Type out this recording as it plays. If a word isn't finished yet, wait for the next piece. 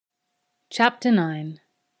Chapter 9.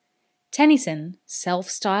 Tennyson,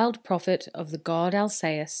 self-styled prophet of the god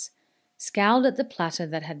Alcaeus, scowled at the platter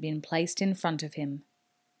that had been placed in front of him.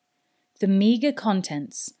 The meagre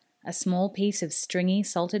contents, a small piece of stringy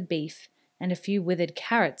salted beef and a few withered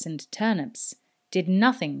carrots and turnips, did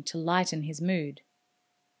nothing to lighten his mood.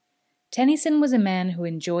 Tennyson was a man who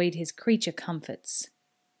enjoyed his creature comforts.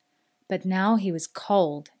 But now he was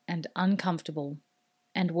cold and uncomfortable,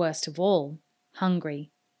 and worst of all, hungry.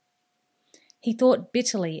 He thought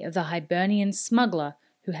bitterly of the Hibernian smuggler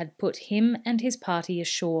who had put him and his party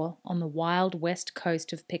ashore on the wild west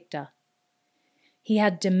coast of Picta. He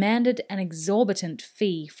had demanded an exorbitant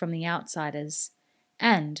fee from the outsiders,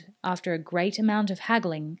 and, after a great amount of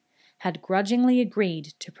haggling, had grudgingly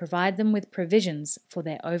agreed to provide them with provisions for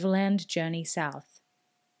their overland journey south.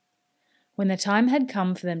 When the time had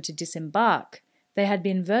come for them to disembark, they had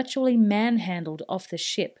been virtually manhandled off the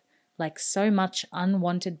ship like so much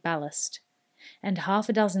unwanted ballast, and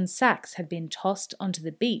 6 sacks had been tossed onto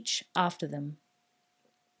the beach after them.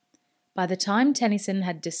 By the time Tennyson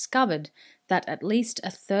had discovered that at least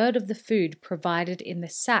a third of the food provided in the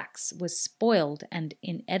sacks was spoiled and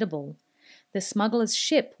inedible, the smuggler's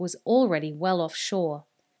ship was already well offshore,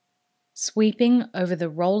 sweeping over the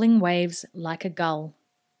rolling waves like a gull.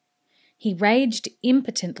 He raged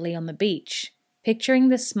impotently on the beach, picturing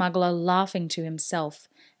the smuggler laughing to himself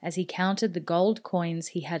as he counted the gold coins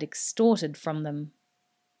he had extorted from them.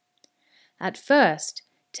 At first,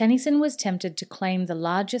 Tennyson was tempted to claim the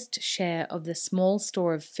largest share of the small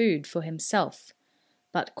store of food for himself,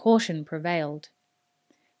 but caution prevailed.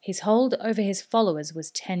 His hold over his followers was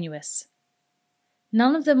tenuous.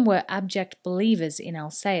 None of them were abject believers in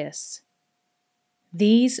Alcaeus.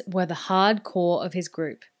 These were the hard core of his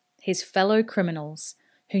group, his fellow criminals,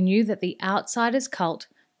 who knew that the outsider's cult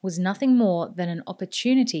was nothing more than an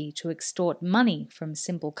opportunity to extort money from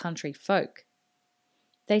simple country folk.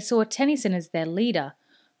 They saw Tennyson as their leader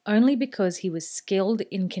only because he was skilled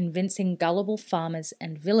in convincing gullible farmers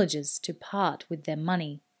and villagers to part with their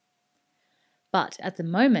money. But at the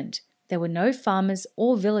moment there were no farmers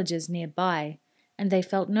or villagers nearby, and they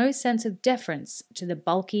felt no sense of deference to the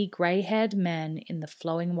bulky grey-haired man in the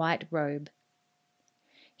flowing white robe.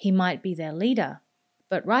 He might be their leader,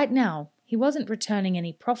 but right now he wasn't returning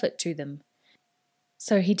any profit to them,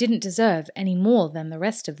 so he didn't deserve any more than the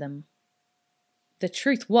rest of them. The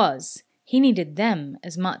truth was, he needed them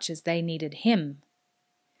as much as they needed him.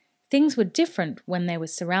 Things were different when they were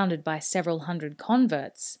surrounded by several hundred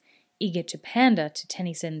converts, eager to pander to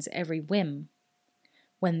Tennyson's every whim.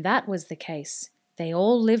 When that was the case, they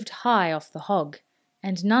all lived high off the hog,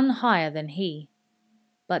 and none higher than he.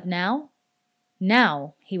 But now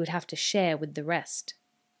he would have to share with the rest.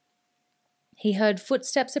 He heard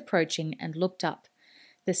footsteps approaching and looked up,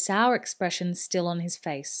 the sour expression still on his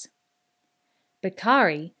face.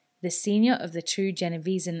 Beccari, the senior of the 2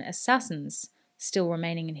 Genovesan assassins, still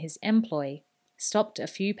remaining in his employ, stopped a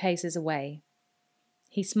few paces away.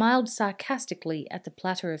 He smiled sarcastically at the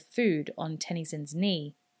platter of food on Tennyson's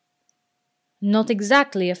knee. "Not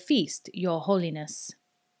exactly a feast, your holiness."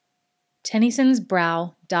 Tennyson's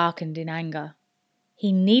brow darkened in anger.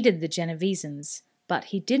 He needed the Genovezans, but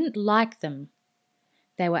he didn't like them.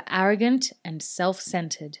 They were arrogant and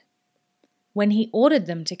self-centered. When he ordered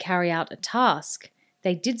them to carry out a task,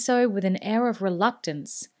 they did so with an air of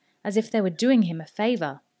reluctance, as if they were doing him a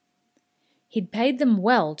favor. He'd paid them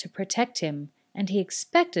well to protect him, and he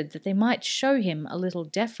expected that they might show him a little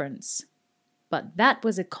deference. But that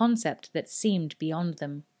was a concept that seemed beyond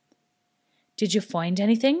them. "Did you find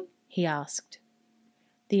anything?" he asked.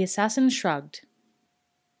 The assassin shrugged.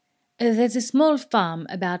 "There's a small farm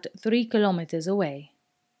about 3 kilometers away.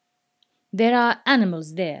 There are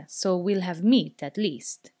animals there, so we'll have meat at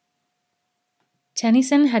least."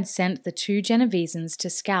 Tennyson had sent the 2 Genovezans to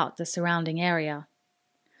scout the surrounding area.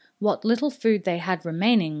 What little food they had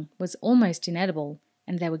remaining was almost inedible,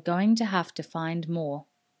 and they were going to have to find more.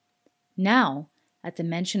 Now, at the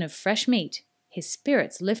mention of fresh meat, his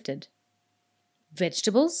spirits lifted.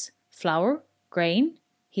 "Vegetables? Flour? Grain?"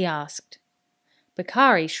 he asked.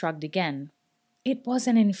 Beccari shrugged again. It was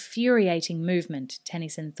an infuriating movement,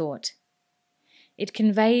 Tennyson thought. It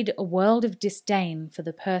conveyed a world of disdain for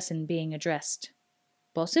the person being addressed.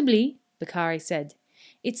 "Possibly," Beccari said.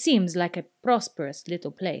 "It seems like a prosperous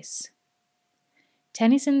little place."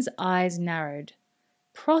 Tennyson's eyes narrowed.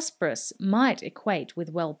 Prosperous might equate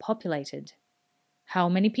with well-populated. "How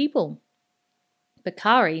many people?"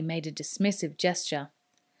 Beccari made a dismissive gesture.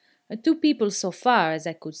 2 people so far as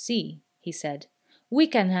I could see," he said. "We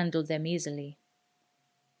can handle them easily."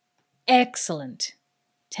 "Excellent!"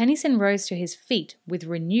 Tennyson rose to his feet with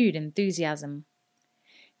renewed enthusiasm.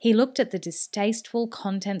 He looked at the distasteful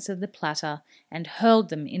contents of the platter and hurled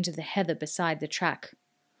them into the heather beside the track.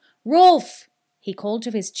 "Rolf!" he called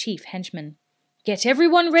to his chief henchman. "Get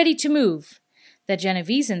everyone ready to move. The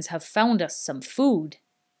Genovesans have found us some food."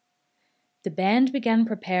 The band began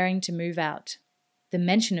preparing to move out. The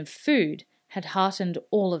mention of food had heartened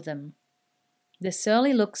all of them. The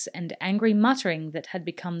surly looks and angry muttering that had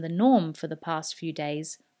become the norm for the past few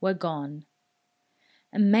days were gone.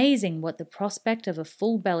 Amazing what the prospect of a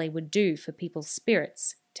full belly would do for people's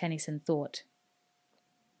spirits, Tennyson thought.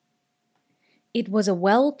 It was a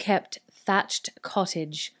well-kept, thatched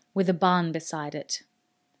cottage with a barn beside it.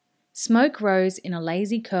 Smoke rose in a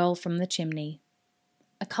lazy curl from the chimney.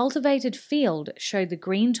 A cultivated field showed the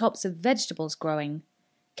green tops of vegetables growing,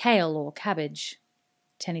 kale or cabbage,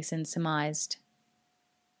 Tennyson surmised.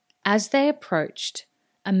 As they approached,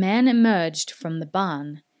 a man emerged from the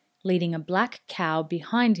barn, leading a black cow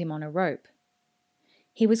behind him on a rope.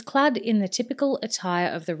 He was clad in the typical attire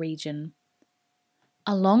of the region,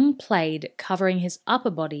 a long plaid covering his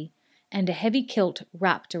upper body and a heavy kilt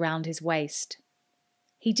wrapped around his waist.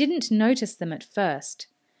 He didn't notice them at first,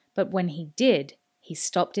 but when he did, he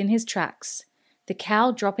stopped in his tracks, the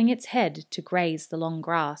cow dropping its head to graze the long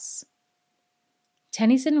grass.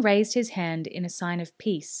 Tennyson raised his hand in a sign of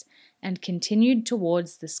peace and continued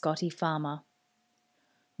towards the Scotty farmer.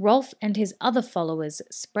 Rolf and his other followers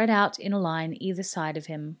spread out in a line either side of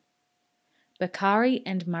him. Bakari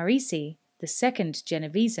and Marisi, the second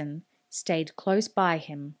Genovesan, stayed close by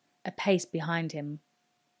him, a pace behind him.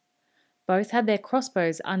 Both had their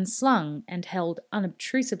crossbows unslung and held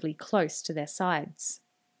unobtrusively close to their sides.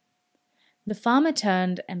 The farmer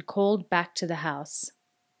turned and called back to the house.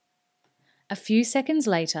 A few seconds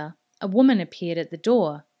later, a woman appeared at the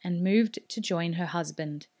door and moved to join her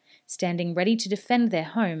husband, standing ready to defend their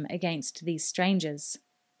home against these strangers.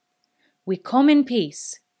 "We come in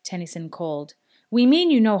peace," Tennyson called. "We mean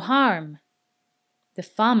you no harm." The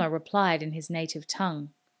farmer replied in his native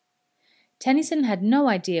tongue. Tennyson had no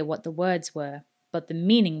idea what the words were, but the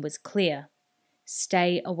meaning was clear.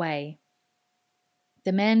 Stay away.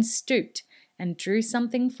 The man stooped and drew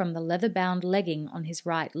something from the leather-bound legging on his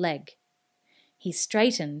right leg. He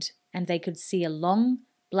straightened, and they could see a long,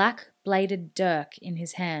 black-bladed dirk in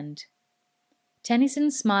his hand. Tennyson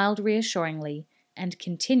smiled reassuringly and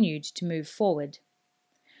continued to move forward.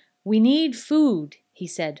 "We need food," he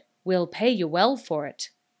said. "We'll pay you well for it."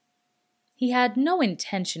 He had no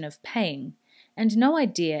intention of paying, and no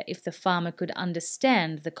idea if the farmer could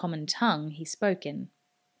understand the common tongue he spoke in.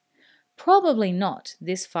 Probably not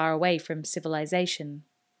this far away from civilization.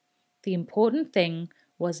 The important thing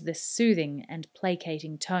was the soothing and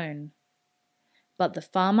placating tone. But the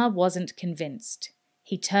farmer wasn't convinced.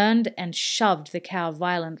 He turned and shoved the cow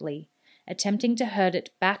violently, attempting to herd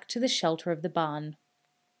it back to the shelter of the barn.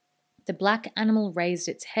 The black animal raised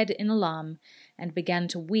its head in alarm and began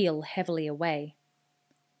to wheel heavily away.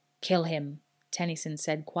 "Kill him," Tennyson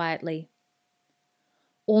said quietly.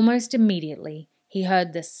 Almost immediately, he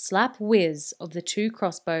heard the slap whiz of the 2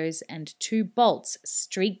 crossbows, and 2 bolts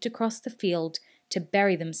streaked across the field to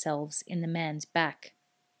bury themselves in the man's back.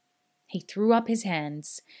 He threw up his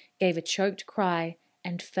hands, gave a choked cry,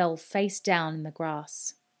 and fell face down in the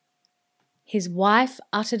grass. His wife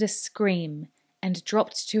uttered a scream and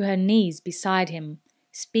dropped to her knees beside him,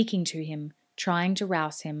 speaking to him, trying to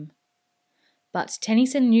rouse him. But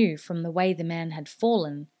Tennyson knew from the way the man had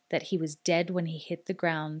fallen that he was dead when he hit the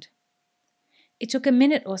ground. It took a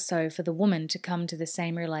minute or so for the woman to come to the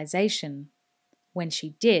same realization. When she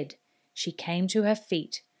did, she came to her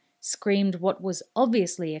feet, screamed what was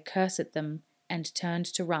obviously a curse at them, and turned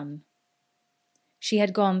to run. She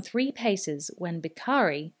had gone 3 paces when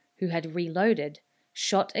Bakari, who had reloaded,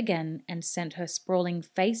 shot again and sent her sprawling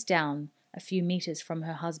face down a few meters from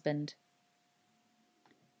her husband.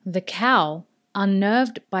 The cow,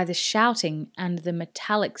 unnerved by the shouting and the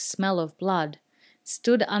metallic smell of blood,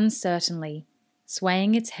 stood uncertainly,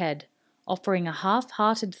 swaying its head, offering a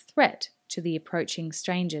half-hearted threat to the approaching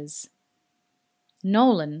strangers.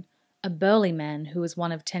 Nolan, a burly man who was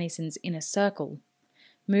one of Tennyson's inner circle,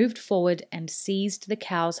 moved forward and seized the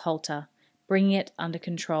cow's halter, bringing it under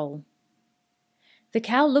control. The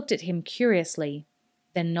cow looked at him curiously,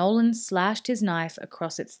 then Nolan slashed his knife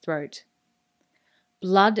across its throat.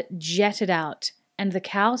 Blood jetted out, and the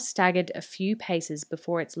cow staggered a few paces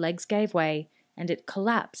before its legs gave way and it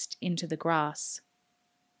collapsed into the grass.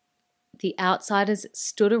 The outsiders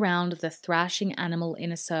stood around the thrashing animal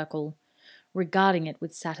in a circle, regarding it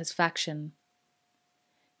with satisfaction.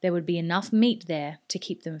 There would be enough meat there to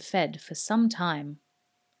keep them fed for some time.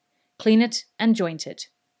 "Clean it and joint it,"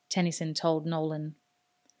 Tennyson told Nolan.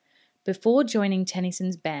 Before joining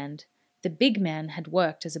Tennyson's band, the big man had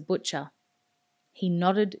worked as a butcher. He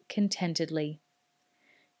nodded contentedly.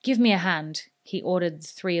 "Give me a hand," he ordered the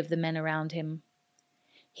three of the men around him.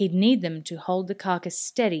 He'd need them to hold the carcass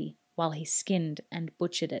steady while he skinned and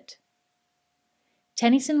butchered it.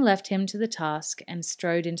 Tennyson left him to the task and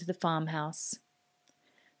strode into the farmhouse.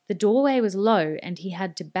 The doorway was low and he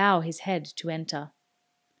had to bow his head to enter.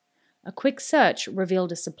 A quick search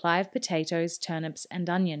revealed a supply of potatoes, turnips, and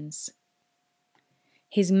onions.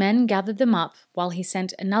 His men gathered them up while he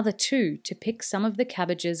sent another two to pick some of the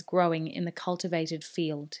cabbages growing in the cultivated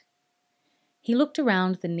field. He looked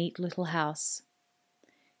around the neat little house.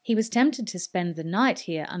 He was tempted to spend the night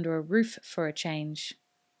here under a roof for a change.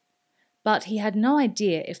 But he had no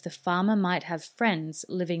idea if the farmer might have friends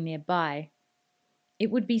living nearby. It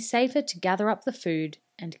would be safer to gather up the food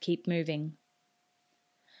and keep moving.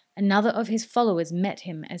 Another of his followers met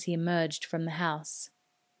him as he emerged from the house.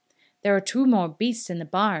 "There are 2 more beasts in the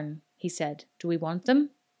barn," he said. "Do we want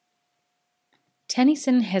them?"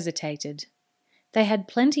 Tennyson hesitated. They had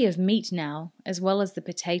plenty of meat now, as well as the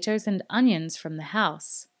potatoes and onions from the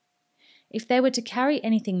house. If they were to carry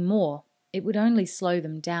anything more, it would only slow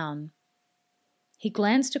them down. He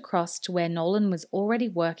glanced across to where Nolan was already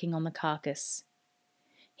working on the carcass.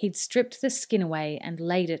 He'd stripped the skin away and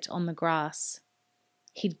laid it on the grass.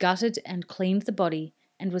 He'd gutted and cleaned the body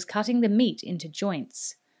and was cutting the meat into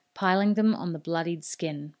joints, piling them on the bloodied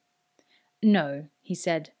skin. "No," he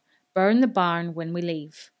said, "burn the barn when we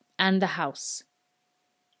leave, and the house."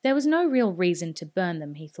 There was no real reason to burn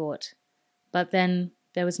them, he thought. But then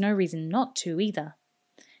there was no reason not to either.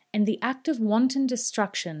 And the act of wanton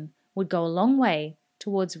destruction would go a long way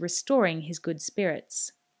towards restoring his good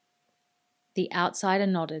spirits. The outsider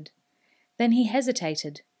nodded. Then he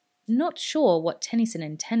hesitated, not sure what Tennyson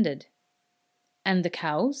intended. "And the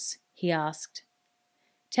cows?" he asked.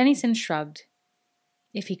 Tennyson shrugged.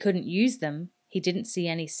 If he couldn't use them, he didn't see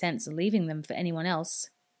any sense leaving them for anyone else.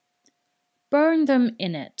 "Burn them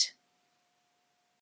in it,"